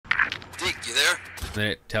Then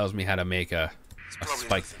it tells me how to make a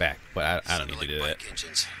spiked back, but I don't need to do that.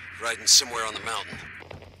 Engines riding somewhere on the mountain.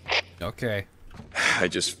 Okay. I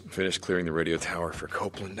just finished clearing the radio tower for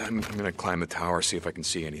Copeland. I'm gonna climb the tower, see if I can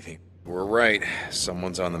see anything. We're right.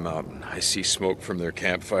 Someone's on the mountain. I see smoke from their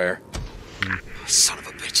campfire. Son of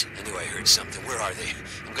a bitch. I knew I heard something. Where are they?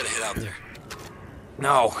 I'm gonna head out there.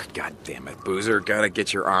 No, god damn it, Boozer. Gotta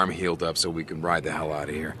get your arm healed up so we can ride the hell out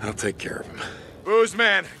of here. I'll take care of him. Booze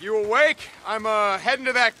man, you awake? I'm heading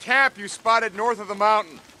to that camp you spotted north of the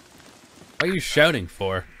mountain. What are you shouting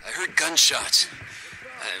for? I heard gunshots.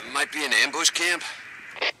 It might be an ambush camp.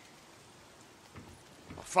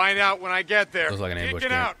 I'll find out when I get there. Looks like an ambush Get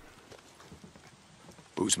camp. out.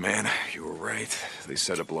 Booze man, you were right. They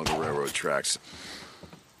set up along the railroad tracks.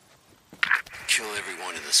 Kill every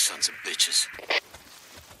one of the sons of bitches.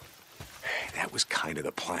 That was kind of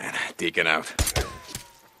the plan. Deacon out.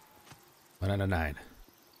 1 out of 9.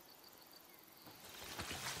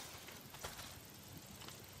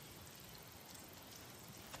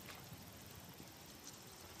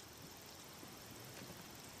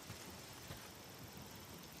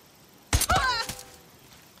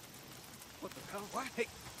 What the hell? What? Hey,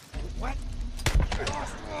 what? I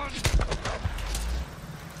lost one.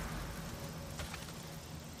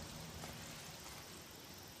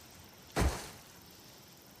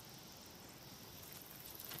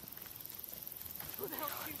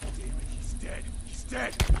 Damn it, he's dead. He's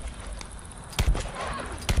dead.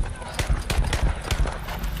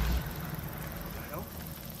 What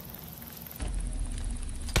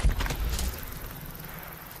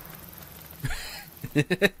the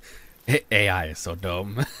hell? AI is so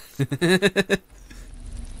dumb.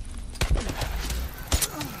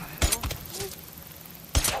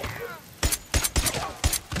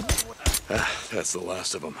 That's the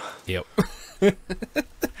last of them. Yep.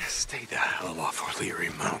 Stay the hell off O'Leary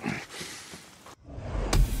Mountain.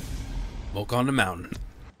 Smoke on the mountain.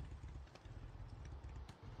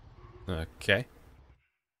 Okay.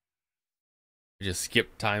 Just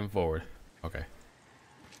skip time forward. Okay.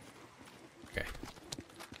 Okay.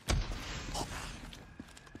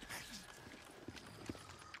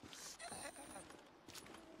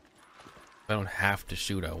 If I don't have to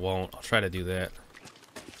shoot, I won't. I'll try to do that.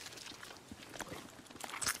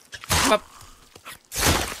 Up.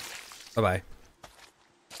 Bye-bye.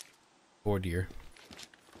 Poor dear.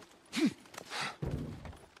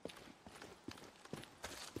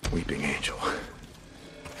 Weeping Angel.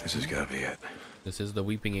 This has got to be it. This is the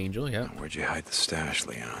Weeping Angel, yeah. Where'd you hide the stash,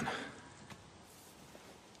 Leon?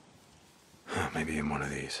 Maybe in one of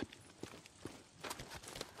these.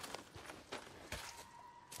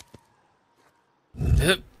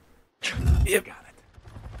 Yep. Yep. Got it.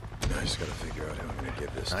 I just gotta figure out how I'm gonna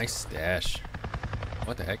get this. Nice stash.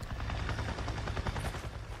 What the heck?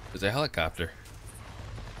 There's a helicopter.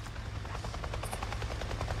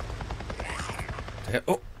 The hell?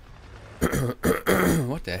 Oh.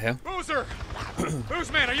 What the hell? Boozer!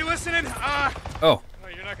 Booze man, are you listening? Oh. Oh,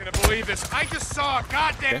 you're not gonna believe this. I just saw a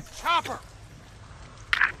goddamn chopper.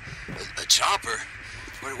 A chopper?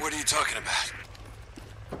 What are you talking about?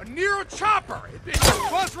 A Nero chopper! It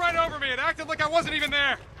just buzzed right over me. It acted like I wasn't even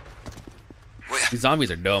there. Wait, These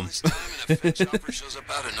zombies are dumb. this time and a Fed chopper shows up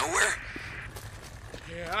out of nowhere?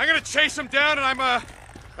 Yeah, I'm gonna chase them down and I'm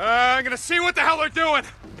gonna see what the hell they're doing.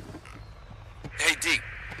 Hey, Deke.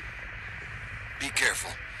 Be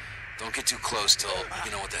careful. Don't get too close till you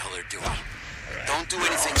know what the hell they're doing. Don't do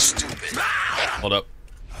anything stupid. Hold up.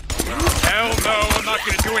 Hell no, I'm not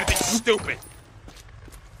gonna do anything stupid.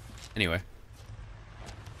 Anyway.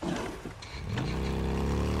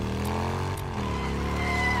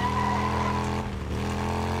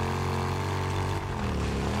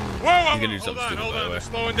 Whoa, He's gonna do hold something on, stupid, hold by the on, way. they're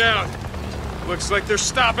slowing down. Looks like they're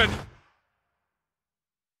stopping.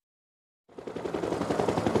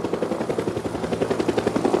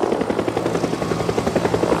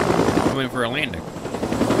 I'm waiting for a landing.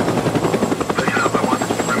 Listen up, I want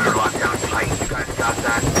this perimeter locked down tight. You guys got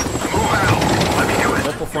that? Move out! Let me do it.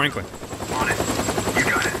 Corporal Franklin. On it. You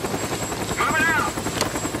got it. Moving out!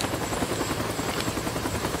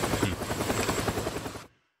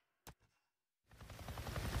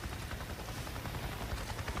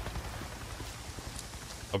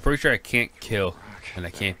 I'm pretty sure I can't kill and I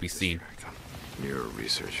can't be seen. You're a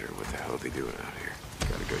researcher. What the hell are they doing out here?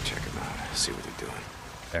 Gotta go check them out. See what they're doing.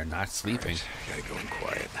 They're not sleeping. Gotta go in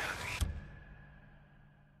quiet.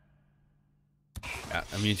 Yeah,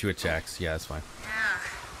 immune to attacks. Yeah, that's fine.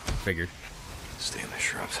 Figured. Stay in the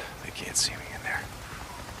shrubs. They can't see me in there.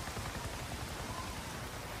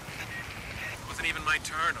 Wasn't even my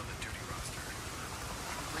turn on the duty roster.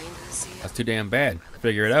 That's too damn bad.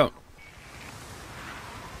 Figure it out.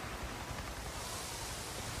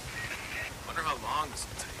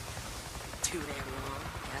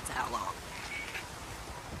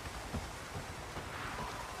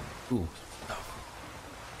 Ooh. Oh.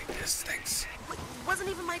 This things. It wasn't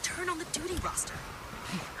even my turn on the duty roster.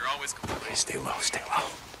 You're always cool. Hey, stay low, stay low.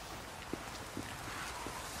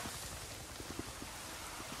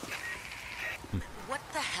 What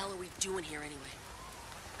the hell are we doing here anyway?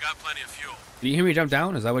 Got plenty of fuel. Did you hear me jump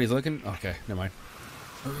down? Is that what he's looking? Okay, never mind.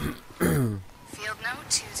 Field note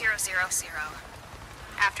 2000.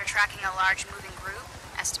 After tracking a large moving group,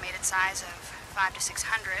 estimated size of 500 to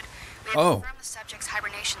 600, we have confirmed the subject's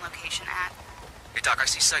hibernation location at... Hey, Doc, I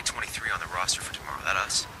see Site 23 on the roster for tomorrow. That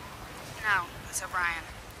us? No, that's O'Brien.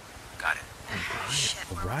 Got it. Shit,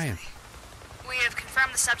 where was O'Brien. I? We have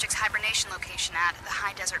confirmed the subject's hibernation location at the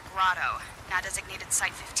High Desert Grotto, now designated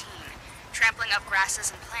Site 15. Trampling of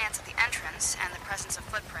grasses and plants at the entrance and the presence of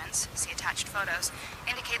footprints, see attached photos,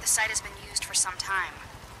 indicate the site has been used for some time.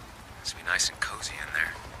 Must be nice and cozy in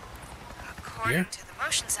there. According to the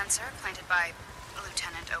motion sensor planted by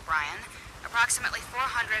Lieutenant O'Brien, approximately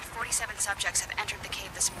 447 subjects have entered the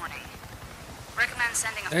cave this morning. Recommend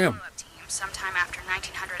sending a follow-up team sometime after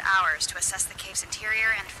 1900 hours to assess the cave's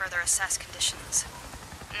interior and further assess conditions.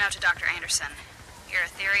 Note to Dr. Anderson. Your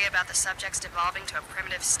theory about the subjects devolving to a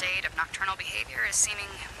primitive state of nocturnal behavior is seeming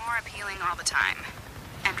more appealing all the time.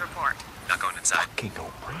 End report. Not going inside. Fucking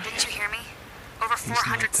O'Brien. Didn't you hear me? Over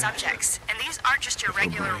 400 subjects. And these aren't just your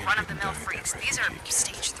regular run-of-the-mill freaks. These are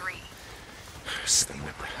stage 3. Sleep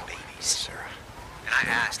with the babies, Sarah. And I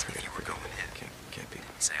asked if you were going in. Can't be.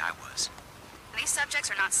 Say I was. These subjects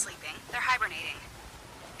are not sleeping. They're hibernating.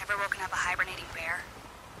 Ever woken up a hibernating bear?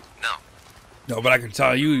 No. No, but I can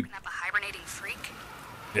tell you. Woken up a hibernating freak?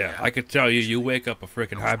 Yeah, I could tell you. You wake up a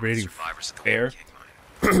freaking hibernating Survivors of the bear,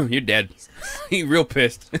 War King, you're dead. He real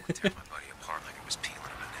pissed. Tear my buddy apart like it was peeling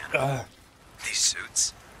a banana. These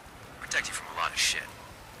suits protect you from a lot of shit.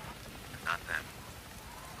 But not them.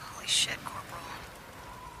 Holy shit, Corporal.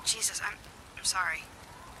 Jesus, I'm sorry.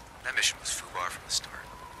 That mission was FUBAR from the start.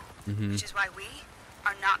 Which is why we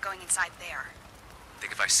are not going inside there.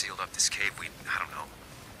 Think if I sealed up this cave, we'd, I don't know,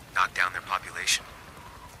 knock down their population?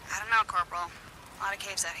 I don't know, Corporal. A lot of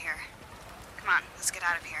caves out here. Come on, let's get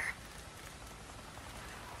out of here.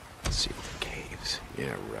 See the caves.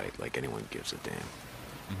 Yeah, right. Like anyone gives a damn.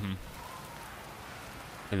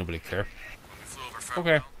 Ain't nobody care. We flew over from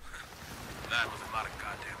Okay. That was a lot of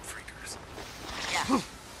goddamn freakers. Yeah. A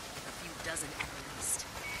few dozen at least.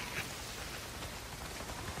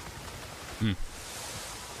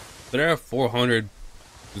 There are 400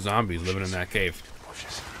 zombies living in that cave.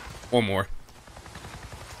 Or more.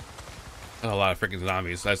 That's a lot of freaking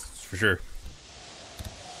zombies, that's for sure.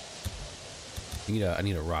 I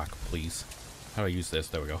need a rock, please. How do I use this?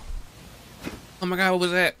 There we go. Oh my god, what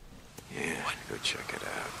was that? Yeah, go check it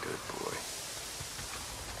out. Good boy.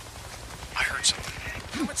 I heard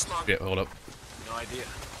something. How much longer? Yeah, hold up. No idea.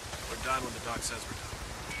 We're done when the doc says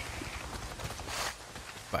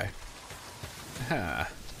we're done. Bye. Ah.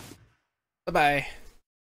 Bye-bye.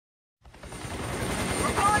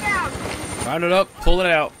 We're going out! Round it up, pull it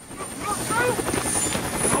out. Go through!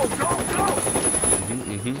 Go, go, go!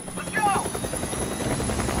 Let's go!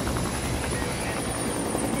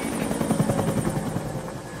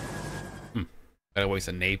 Gotta waste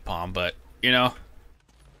a napalm, but, you know,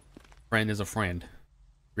 friend is a friend.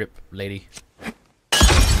 Rip, lady.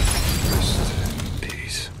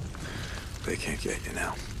 Peace. They can't get you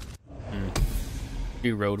now.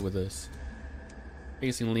 You rode with us.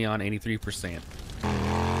 Facing Leon 83%.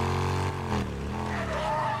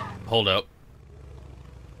 Hold up.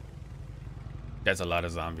 That's a lot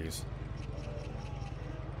of zombies.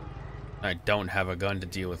 I don't have a gun to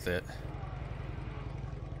deal with it.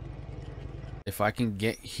 If I can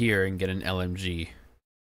get here and get an LMG,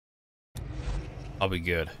 I'll be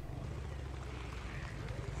good.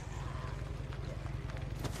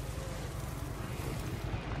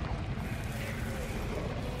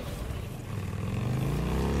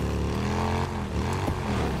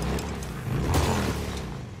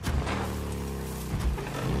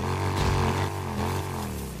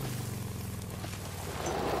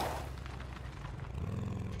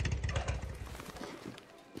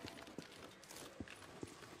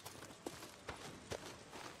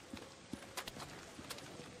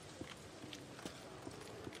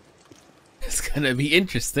 It's gonna be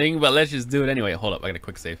interesting, but let's just do it anyway. Hold up, I got a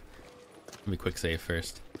quick save. Let me quick save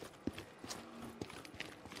first.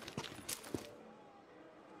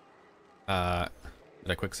 Did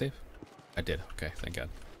I quick save? I did. Okay, thank God.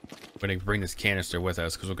 We're gonna bring this canister with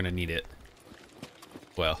us because we're gonna need it.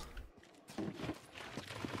 Well.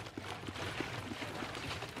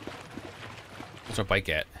 What's our bike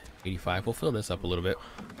at? 85. We'll fill this up a little bit.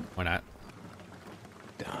 Why not?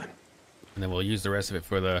 Done. And then we'll use the rest of it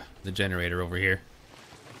for the generator over here.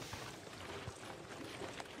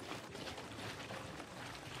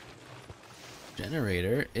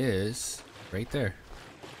 Generator is right there.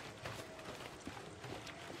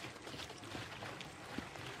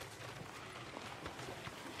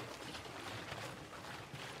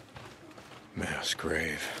 Mass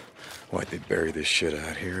grave. Why'd they bury this shit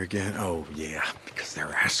out here again? Oh, yeah, because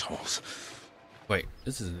they're assholes. Wait,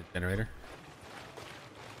 this isn't a generator.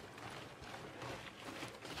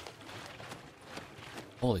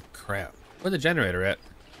 Holy crap. Where's the generator at?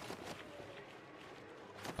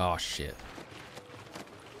 Oh, shit.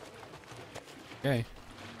 Okay.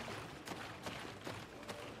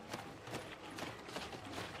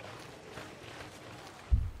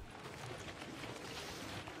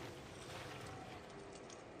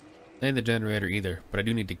 Ain't the generator either, but I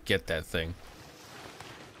do need to get that thing.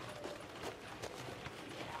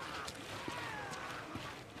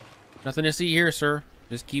 Nothing to see here, sir.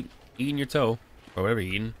 Just keep eating your toe. Or whatever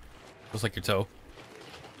you're eating. Looks like your toe.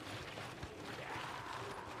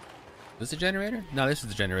 Is this a generator? No, this is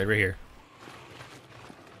the generator right here.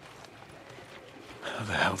 How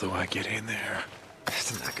the hell do I get in there?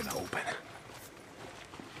 This is not gonna open.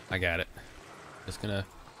 I got it. Just gonna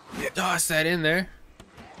toss that in there.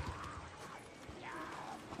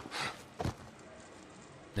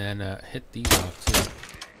 Then hit these off too.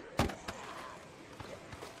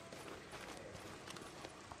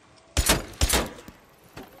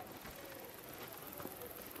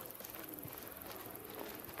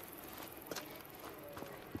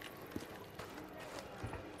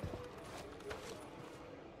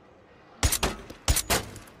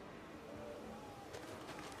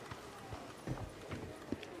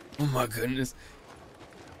 Oh my goodness.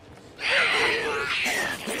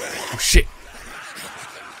 Oh shit.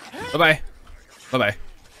 Bye-bye. Bye-bye.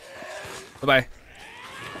 Bye-bye.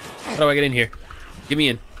 How do I get in here? Get me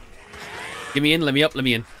in. Get me in, let me up, let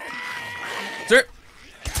me in. Sir!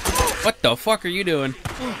 What the fuck are you doing?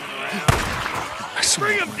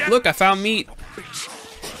 Look, I found meat.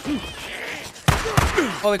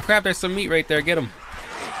 Holy crap, there's some meat right there. Get him.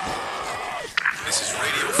 This is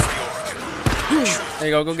Radio Free Oregon. There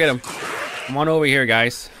you go, go get him. Come on over here,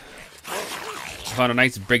 guys. I found a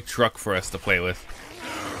nice big truck for us to play with.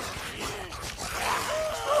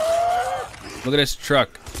 Look at this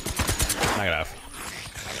truck. Knock it off.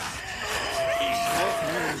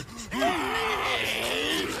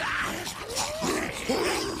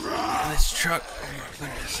 This truck. Oh my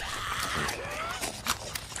goodness.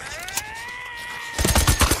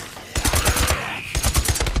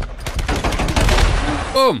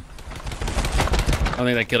 Boom! I don't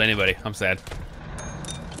think that killed anybody. I'm sad.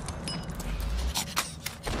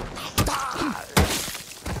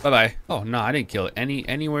 Bye-bye. Oh, no, I didn't kill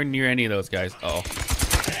anywhere near any of those guys. Uh-oh.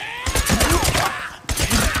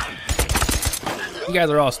 You guys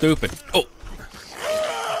are all stupid. Oh!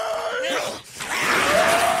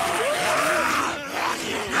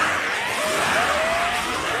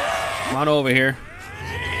 Come on over here.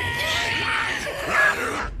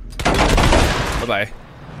 Bye-bye.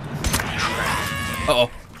 Uh-oh.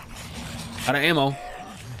 Out of ammo.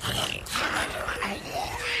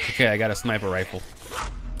 Okay, I got a sniper rifle.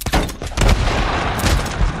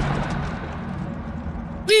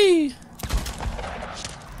 Whee! Is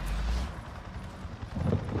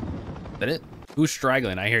that it? Who's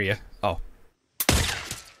straggling? I hear you. Oh.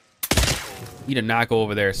 You need to knock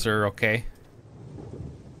over there, sir, okay?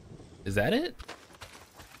 Is that it?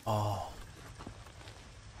 Oh.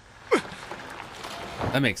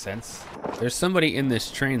 That makes sense. There's somebody in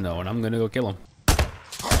this train, though, and I'm gonna go kill him.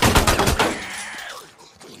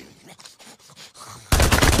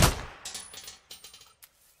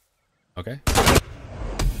 Okay.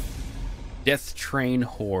 Death Train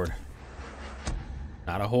Horde.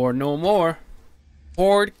 Not a horde no more.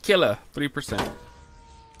 Horde killer, 3%.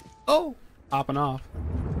 Oh, popping off.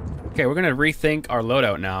 Okay, we're gonna rethink our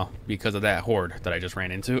loadout now because of that horde that I just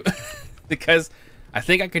ran into. Because I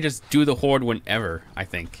think I could just do the horde whenever, I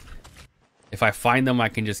think. If I find them, I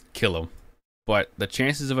can just kill them. But the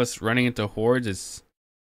chances of us running into hordes is,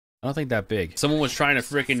 I don't think that big. Someone was trying to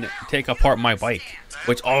freaking take apart my bike,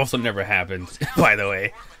 which also never happened, by the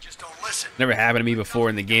way. Never happened to me before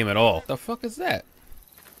in the game at all. The fuck is that?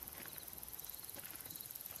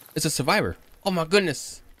 It's a survivor. Oh my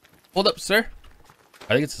goodness. Hold up, sir.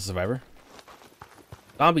 I think it's a survivor.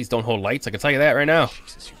 Zombies don't hold lights, I can tell you that right now.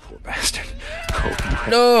 Jesus, you poor bastard.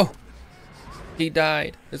 No! He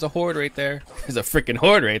died. There's a horde right there. There's a freaking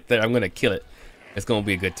horde right there. I'm gonna kill it. It's gonna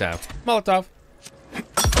be a good time. Molotov.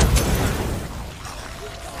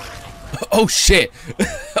 Oh shit!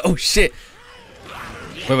 Oh shit!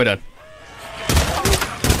 What have I done?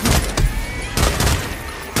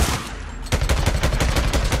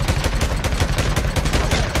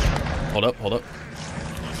 Hold up, hold up.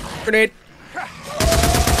 Grenade.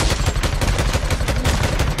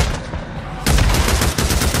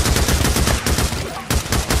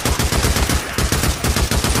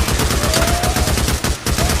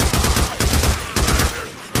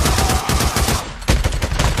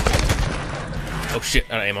 Oh shit,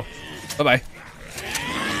 out of ammo. Bye-bye.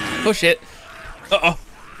 Oh shit. Uh-oh.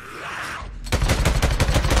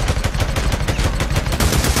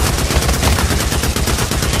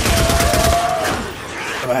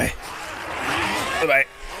 Bye-bye. Bye-bye.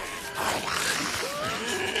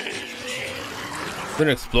 Is there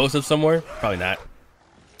an explosive somewhere? Probably not.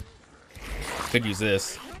 Could use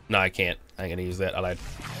this. No, I can't. I ain't gonna use that. I lied.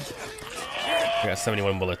 I got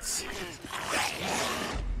 71 bullets.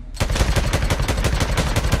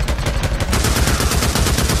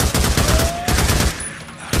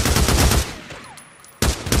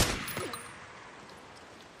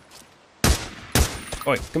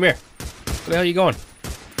 Oi, come here. Where the hell are you going?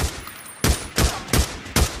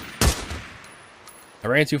 I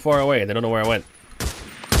ran too far away and they don't know where I went.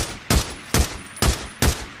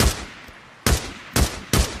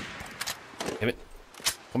 Damn it.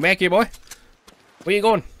 Come back here, boy. Where you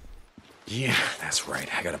going? Yeah, that's right.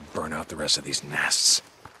 I gotta burn out the rest of these nests.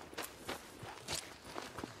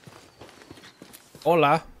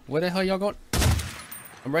 Hola. Where the hell y'all going?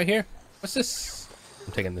 I'm right here. What's this?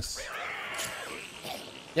 I'm taking this.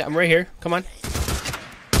 Yeah, I'm right here. Come on.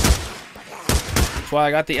 That's why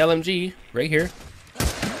I got the LMG right here.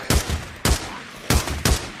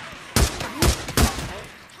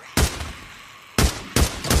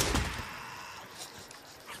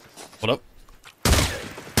 Hold up.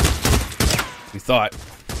 We thought. Is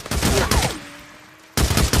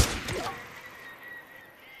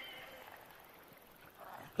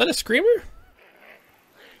that a screamer?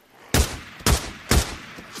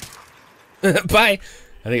 Bye.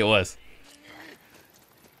 I think it was.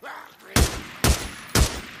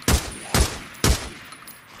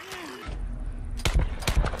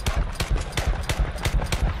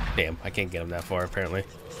 Damn, I can't get him that far apparently.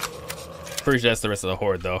 Pretty sure that's the rest of the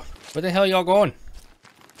horde though. Where the hell y'all going?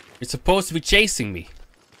 You're supposed to be chasing me.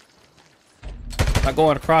 Not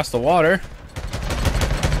going across the water.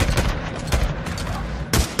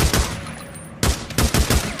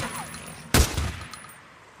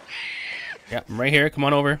 Yeah, I'm right here. Come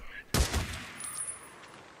on over.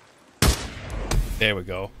 There we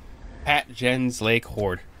go. Pat Jen's Lake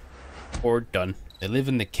Horde. Horde done. They live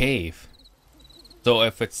in the cave. So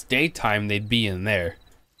if it's daytime, they'd be in there.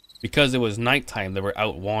 Because it was nighttime, they were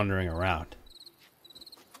out wandering around.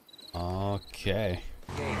 Okay.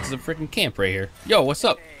 This is a freaking camp right here. Yo, what's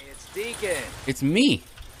up? Hey, it's Deacon. It's me.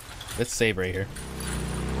 Let's save right here.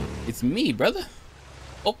 It's me, brother.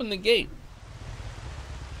 Open the gate.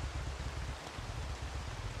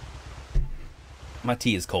 My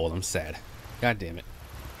tea is cold. I'm sad. God damn it.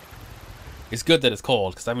 It's good that it's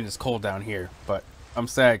cold, because I mean it's cold down here. But I'm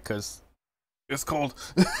sad because it's cold.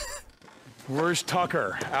 Where's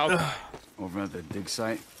Tucker? Out. Over at the dig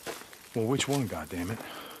site. Well, which one, goddammit?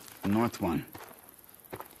 The north one.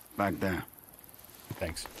 Back there.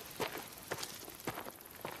 Thanks.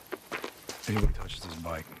 If anyone touches this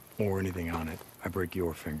bike, or anything on it, I break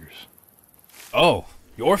your fingers. Oh,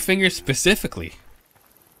 your fingers specifically.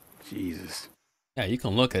 Jesus. Yeah, you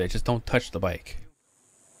can look at it, just don't touch the bike.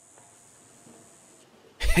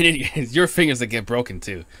 And it's your fingers that get broken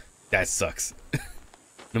too. That sucks.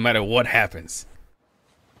 No matter what happens.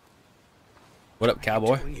 What up,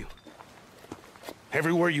 cowboy?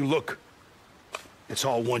 Everywhere you look, it's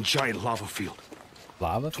all one giant lava field.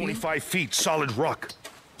 Lava field? 25 feet solid rock.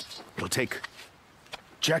 It'll take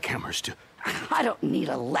jackhammers to... I don't need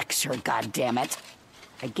a lecture, goddammit.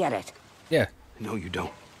 I get it. Yeah. No, you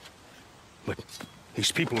don't. But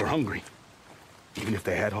these people are hungry. Even if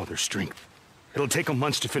they had all their strength. It'll take them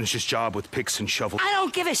months to finish this job with picks and shovels. I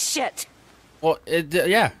don't give a shit. Well,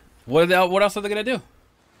 yeah. What else are they gonna do?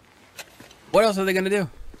 What else are they gonna do?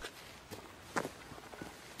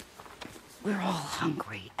 We're all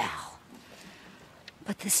hungry, Al.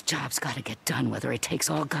 But this job's gotta get done whether it takes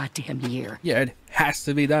all goddamn year. Yeah, it has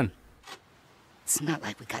to be done. It's not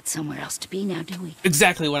like we got somewhere else to be now, do we?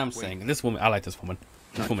 Exactly what I'm saying. This woman, I like this woman.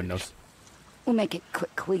 This woman knows. We'll make it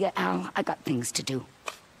quick, will ya, Al? I got things to do.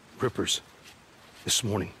 Rippers. This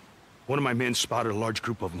morning, one of my men spotted a large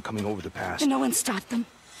group of them coming over the pass. And no one stopped them?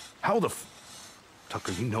 How the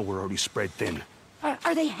Tucker, you know we're already spread thin.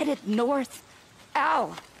 Are they headed north?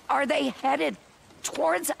 Al, are they headed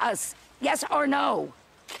towards us? Yes or no?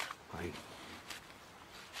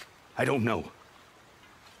 I don't know.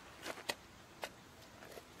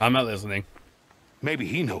 I'm not listening. Maybe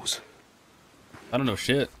he knows. I don't know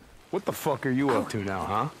shit. What the fuck are you up to now,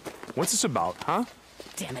 huh? What's this about, huh?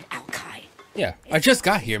 Damn it, Alkai. Yeah, I just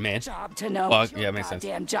got here, man. Job to know. Well, It's your yeah, makes sense.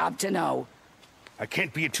 goddamn job to know. I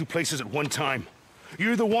can't be at two places at one time.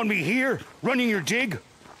 You either want me here, running your dig, or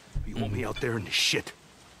you want me out there in the shit,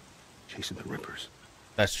 chasing the Rippers.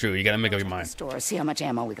 That's true. You gotta make up your mind. Store, see how much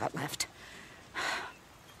ammo we got left.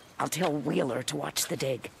 I'll tell Wheeler to watch the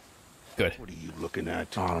dig. Good. What are you looking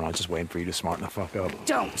at? I don't know, just waiting for you to smarten the fuck up.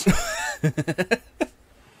 Don't.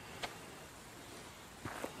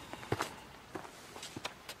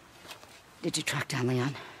 Did you track down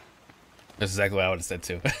Leon? That's exactly what I would have said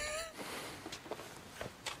too.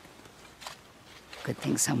 Good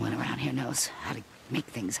thing someone around here knows how to make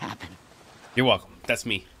things happen. You're welcome. That's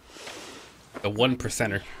me. The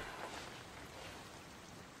 1%er.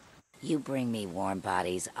 You bring me warm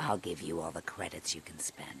bodies, I'll give you all the credits you can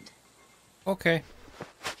spend. Okay.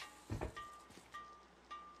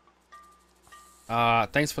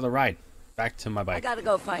 Thanks for the ride. Back to my I bike. gotta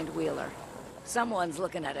go find Wheeler. Someone's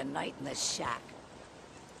looking at a night in the shack.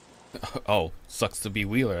 Oh, sucks to be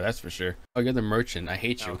Wheeler, that's for sure. Oh, you're the merchant. I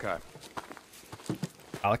hate you. Okay.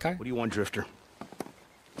 Alakai? What do you want, Drifter?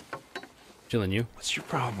 Chilling you. What's your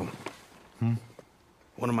problem?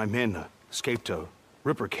 One of my men escaped a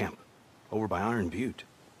Ripper camp over by Iron Butte.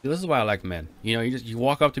 See, this is why I like men. You know, you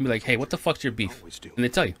walk up to me like, hey, what the fuck's your beef? Always do. And they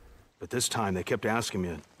tell you. But this time they kept asking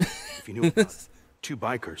me if you knew about it. Two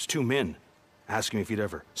bikers, two men, asking me if you'd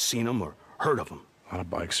ever seen them or heard of them. A lot of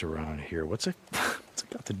bikes around here. What's it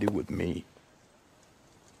got to do with me?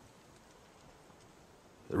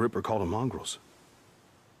 The Ripper called them mongrels.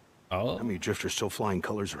 Oh. How many drifters still flying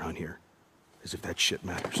colors around here? As if that shit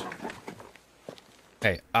matters.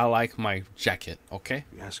 Hey, I like my jacket, okay?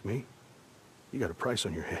 You ask me, you got a price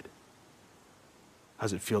on your head.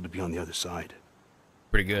 How's it feel to be on the other side?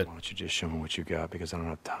 Pretty good. Why don't you just show me what you got, because I don't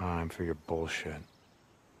have time for your bullshit.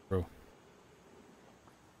 Bro.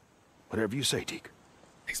 Whatever you say, Deke.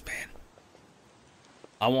 Thanks, man.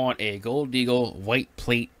 I want a Gold Eagle white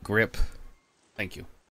plate grip. Thank you.